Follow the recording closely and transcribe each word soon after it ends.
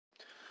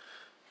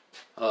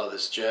Hello,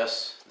 this is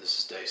Jess. This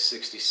is day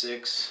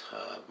 66,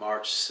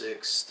 March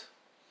 6th,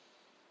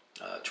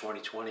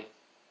 2020.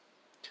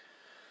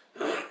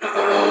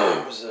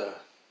 It was a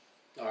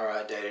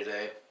alright day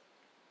today. It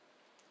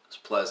was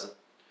pleasant.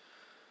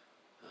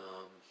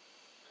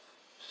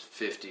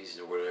 50s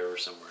or whatever,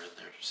 somewhere in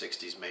there.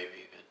 60s maybe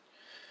even.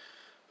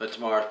 But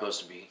tomorrow's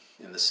supposed to be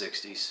in the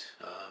 60s,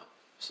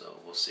 so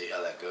we'll see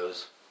how that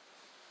goes.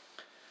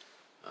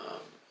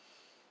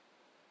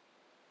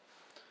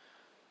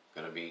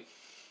 Gonna be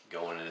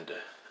going into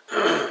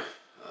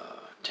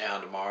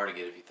town tomorrow to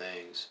get a few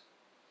things,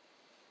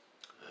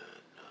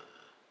 and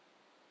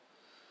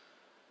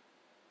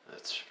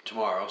that's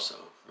tomorrow, so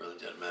it really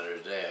doesn't matter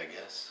today, I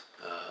guess.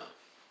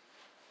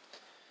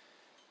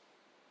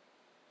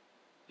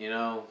 You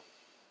know,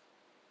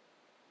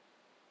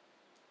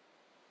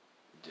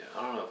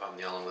 I don't know if I'm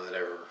the only one that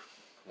ever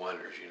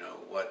wonders,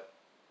 what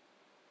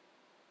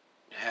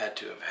had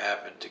to have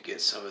happened to get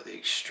some of the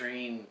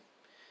extreme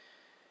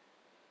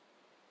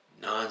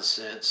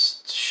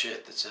nonsense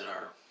shit that's in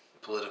our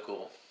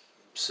political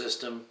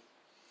system,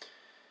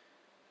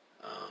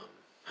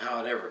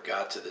 how it ever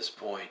got to this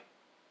point.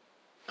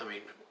 I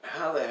mean,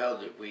 how the hell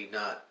did we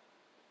not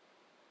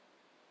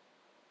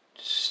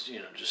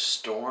just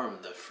storm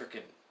the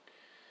freaking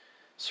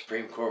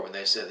Supreme Court when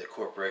they said that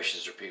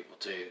corporations are people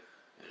too,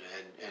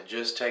 and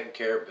just taking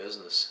care of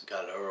business,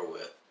 got it over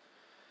with.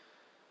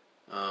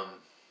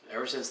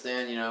 Ever since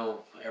then,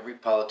 every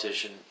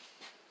politician,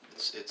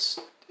 it's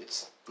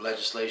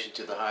legislation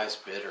to the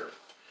highest bidder,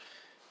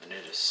 and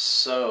it is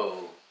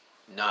so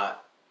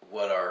not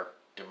what our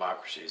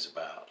democracy is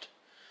about.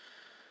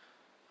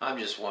 I'm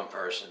just one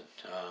person,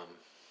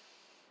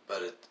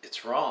 but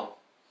it's wrong,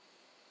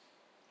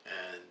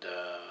 and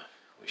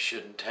we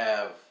shouldn't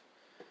have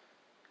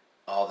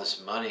all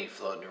this money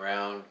floating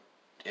around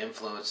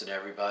influencing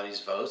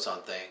everybody's votes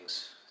on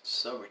things. It's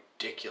so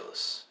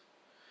ridiculous.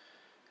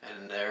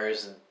 And there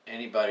isn't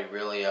anybody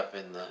really up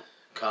in the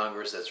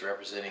Congress that's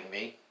representing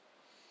me.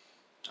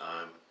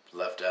 I'm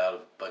left out of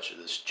a bunch of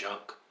this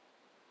junk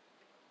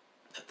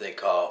that they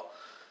call,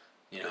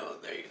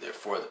 they're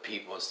for the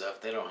people and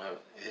stuff. They don't have,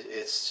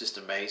 it's just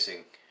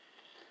amazing.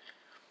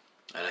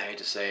 And I hate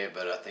to say it,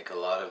 but I think a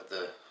lot of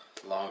the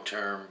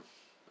long-term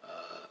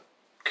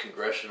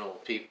congressional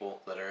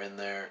people that are in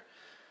there,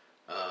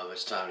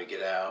 it's time to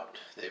get out.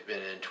 They've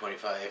been in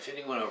 25, if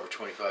anyone over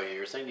 25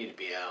 years, they need to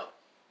be out.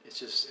 It's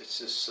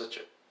just such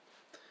a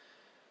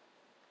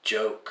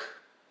joke.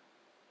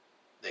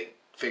 They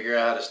figure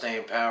out how to stay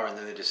in power and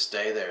then they just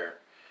stay there,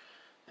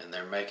 and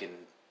they're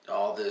making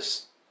all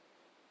this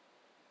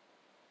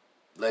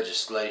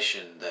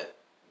legislation that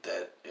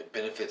it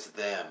benefits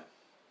them,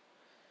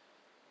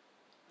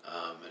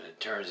 and it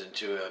turns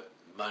into a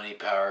money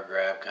power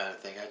grab kind of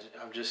thing.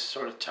 I'm just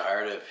sort of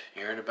tired of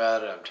hearing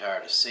about it. I'm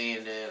tired of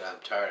seeing it. I'm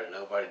tired of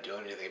nobody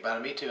doing anything about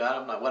it. Me too.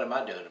 I'm not. What am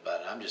I doing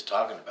about it? I'm just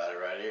talking about it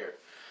right here,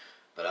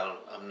 but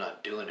I'm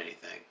not doing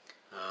anything.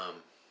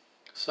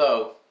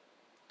 So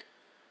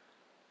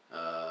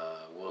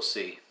we'll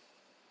see.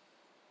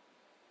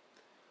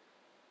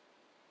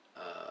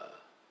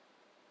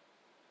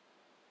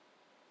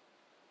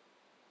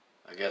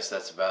 I guess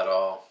that's about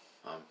all.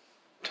 I'm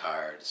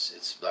tired.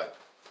 It's like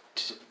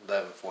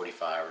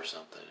 11:45 or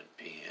something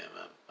p.m.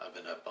 I've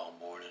been up all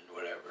morning,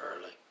 whatever,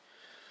 early.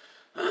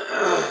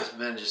 It's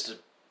been just a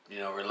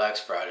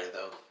relaxed Friday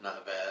though,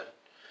 not bad.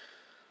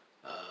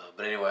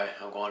 But anyway,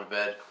 I'm going to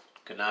bed.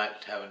 Good night.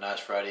 Have a nice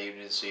Friday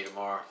evening. See you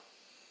tomorrow.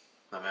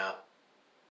 I'm out.